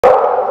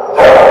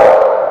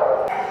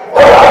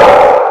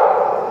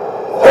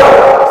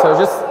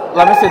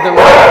Let me see the leash.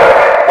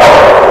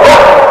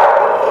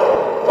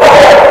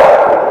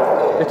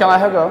 You can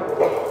let her go.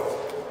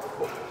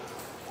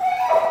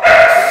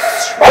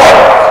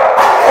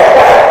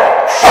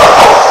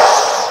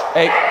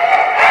 8.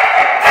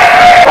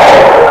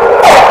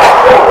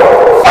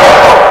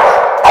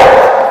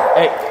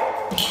 8.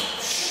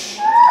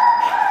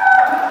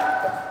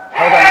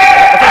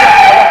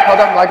 Hold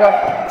on, let go.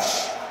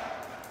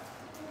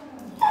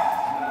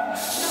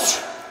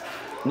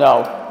 No.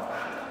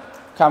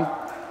 Come.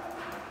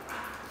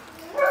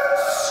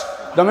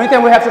 The main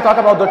thing we have to talk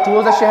about the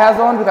tools that she has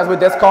on, because with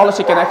this collar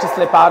she can actually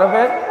slip out of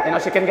it. You know,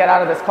 she can get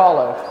out of this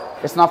collar.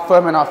 It's not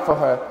firm enough for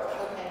her.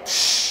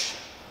 Shh.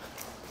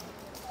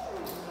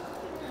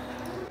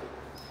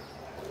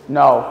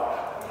 No.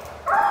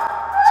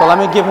 So let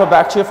me give her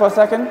back to you for a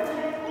second.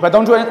 But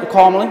don't do it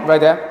calmly, right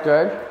there.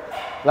 Good.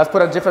 Let's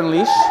put a different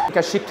leash,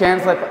 because she can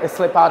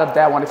slip out of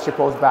that one if she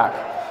pulls back.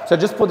 So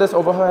just put this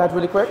over her head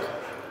really quick.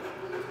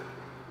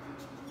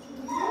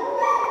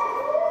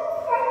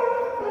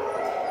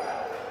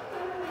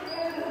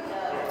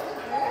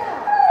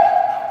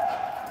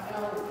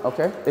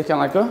 Okay, you can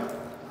let go.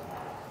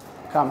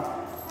 Come.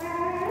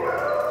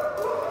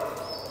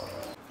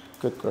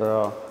 Good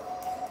girl.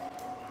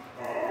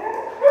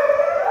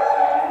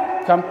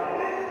 Come.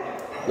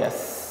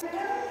 Yes.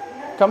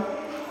 Come.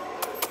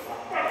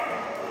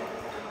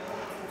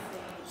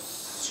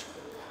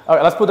 All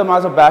right, let's put the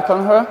muzzle back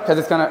on her,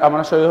 because I'm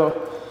gonna show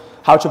you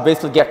how to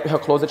basically get her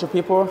closer to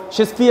people.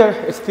 It's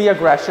fear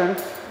aggression,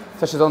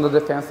 so she's on the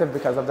defensive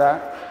because of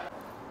that.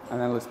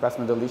 And then let's pass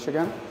me the leash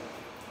again.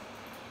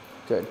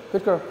 Good.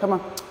 Good girl. Come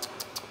on.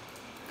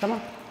 Come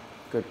on.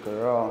 Good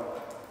girl.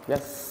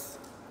 Yes.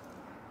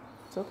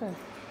 It's okay.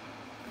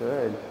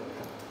 Good.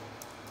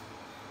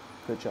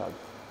 Good job.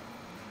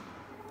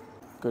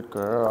 Good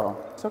girl.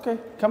 It's okay.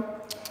 Come.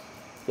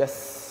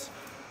 Yes.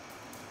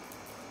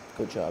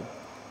 Good job.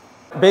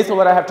 Basically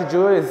what I have to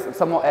do is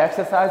some more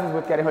exercises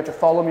with getting her to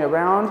follow me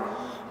around,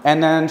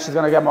 and then she's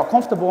going to get more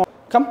comfortable.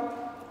 Come.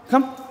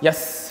 Come.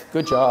 Yes.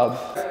 Good job.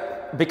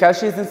 Because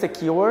she's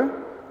insecure,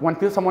 when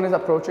someone is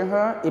approaching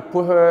her, it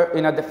put her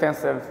in a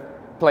defensive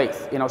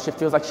place. You know, she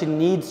feels like she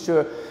needs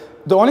to.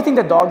 The only thing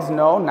that dogs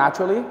know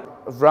naturally,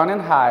 run and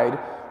hide,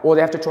 or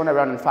they have to turn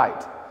around and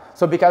fight.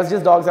 So because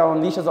these dogs are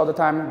on leashes all the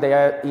time, they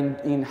are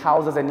in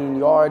houses and in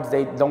yards,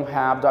 they don't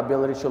have the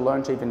ability to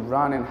learn to even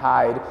run and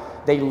hide.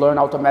 They learn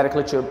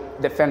automatically to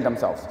defend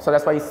themselves. So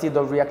that's why you see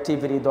the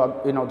reactivity,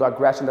 the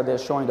aggression that they're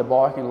showing, the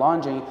barking,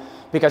 lunging,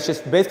 because she's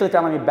basically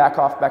telling me back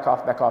off, back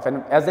off, back off.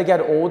 And as they get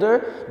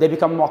older, they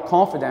become more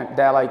confident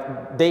that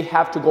like they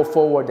have to go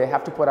forward, they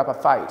have to put up a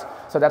fight.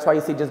 So that's why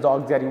you see these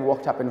dogs getting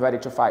worked up and ready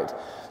to fight.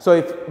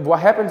 So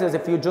what happens is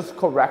if you just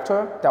correct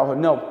her, tell her,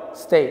 no,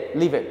 stay,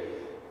 leave it.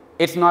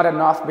 It's not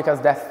enough, because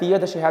that fear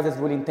that she has is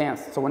really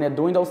intense. So when you're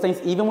doing those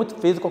things, even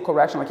with physical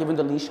correction, like even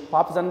the leash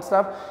pops and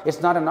stuff, it's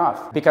not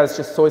enough, because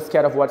she's so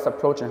scared of what's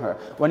approaching her.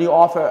 When you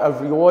offer a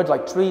reward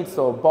like treats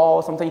or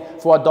balls, something,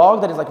 for a dog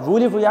that is like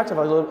really reactive,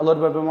 a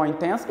little bit more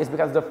intense, it's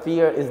because the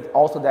fear is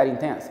also that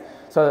intense.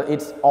 So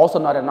it's also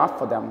not enough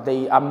for them.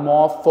 They are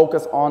more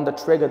focused on the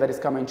trigger that is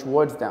coming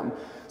towards them.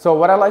 So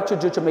what I like to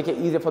do to make it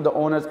easier for the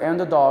owners and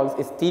the dogs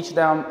is teach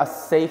them a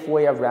safe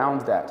way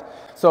around that.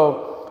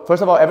 So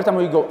first of all, every time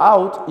we go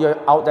out, you're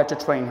out there to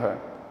train her.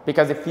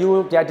 Because if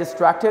you get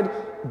distracted,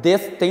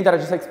 this thing that I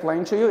just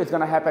explained to you is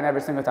going to happen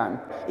every single time.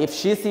 If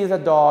she sees a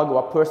dog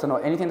or a person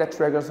or anything that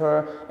triggers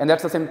her, and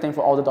that's the same thing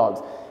for all the dogs,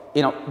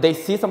 you know, they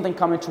see something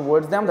coming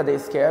towards them that they're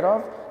scared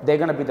of, they're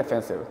going to be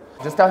defensive.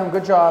 Just tell him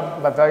good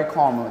job, but very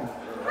calmly.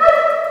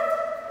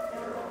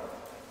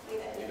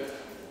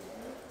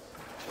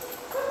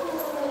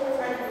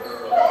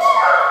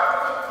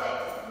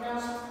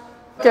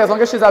 Okay, as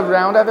long as she's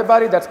around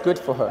everybody, that's good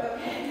for her.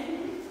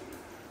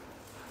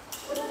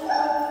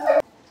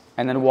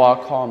 And then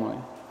walk calmly.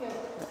 So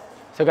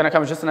you're going to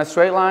come just in a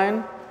straight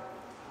line.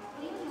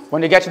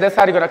 When you get to this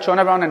side, you're going to turn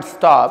around and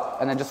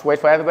stop, and then just wait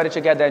for everybody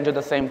to get there and do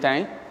the same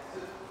thing.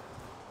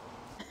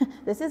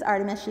 This is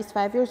Artemis. She's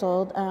 5 years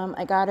old.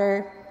 I got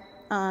her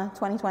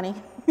 2020,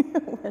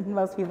 when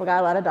most people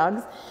got a lot of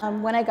dogs.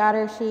 When I got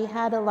her, she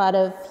had a lot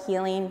of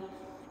healing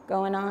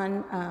going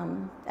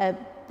on.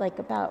 Like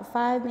about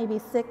 5, maybe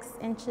 6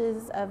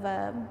 inches of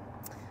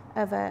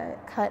a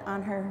cut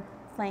on her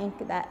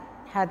flank that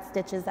had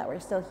stitches that were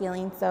still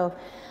healing. So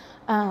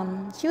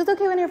she was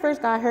okay when I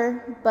first got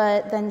her,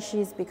 but then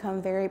she's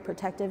become very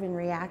protective and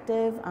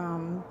reactive,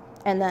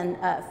 and then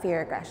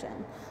fear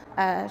aggression.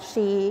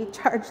 She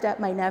charged at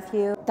my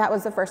nephew. That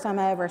was the first time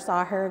I ever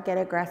saw her get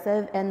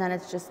aggressive, and then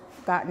it's just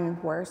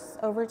gotten worse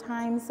over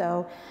time.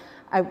 So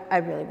I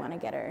really want to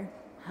get her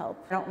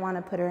help. I don't want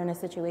to put her in a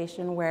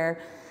situation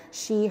where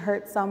she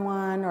hurts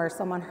someone or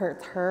someone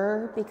hurts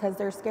her because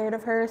they're scared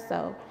of her.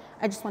 So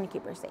I just want to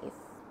keep her safe.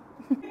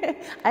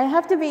 I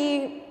have to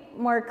be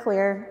more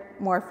clear,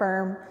 more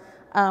firm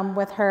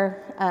with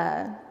her.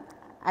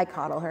 I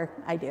coddle her,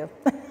 I do.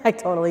 I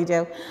totally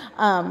do.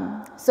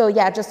 So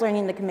yeah, just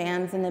learning the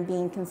commands and then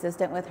being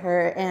consistent with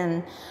her.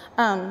 And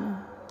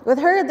with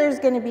her, there's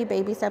gonna be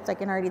baby steps, I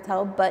can already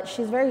tell, but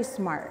she's very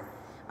smart.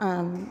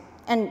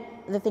 And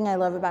the thing I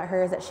love about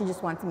her is that she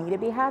just wants me to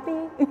be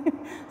happy.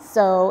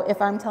 So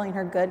if I'm telling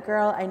her good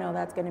girl, I know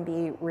that's going to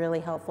be really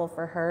helpful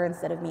for her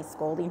instead of me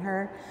scolding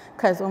her.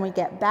 Because when we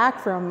get back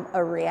from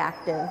a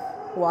reactive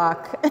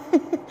walk,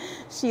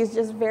 she's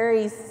just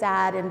very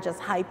sad and just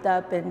hyped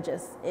up, and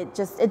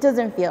it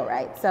doesn't feel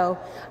right. So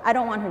I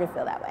don't want her to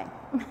feel that way.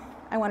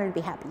 I want her to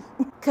be happy.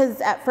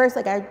 Because at first,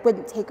 like, I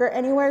wouldn't take her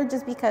anywhere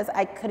just because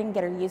I couldn't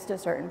get her used to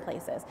certain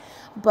places.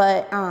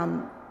 But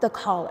the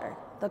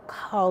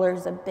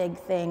collar's a big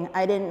thing.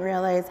 I didn't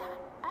realize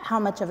how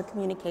much of a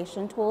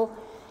communication tool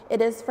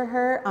it is for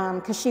her,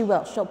 because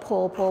she'll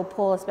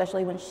pull,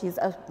 especially when she's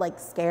like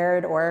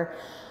scared or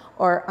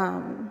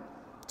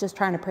just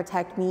trying to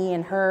protect me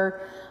and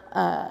her.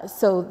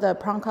 So the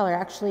prong collar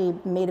actually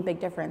made a big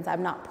difference.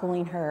 I'm not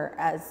pulling her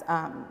as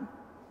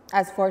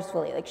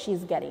forcefully, like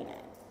she's getting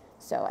it.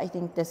 So I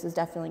think this is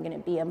definitely going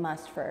to be a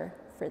must for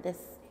this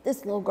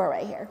little girl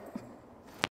right here.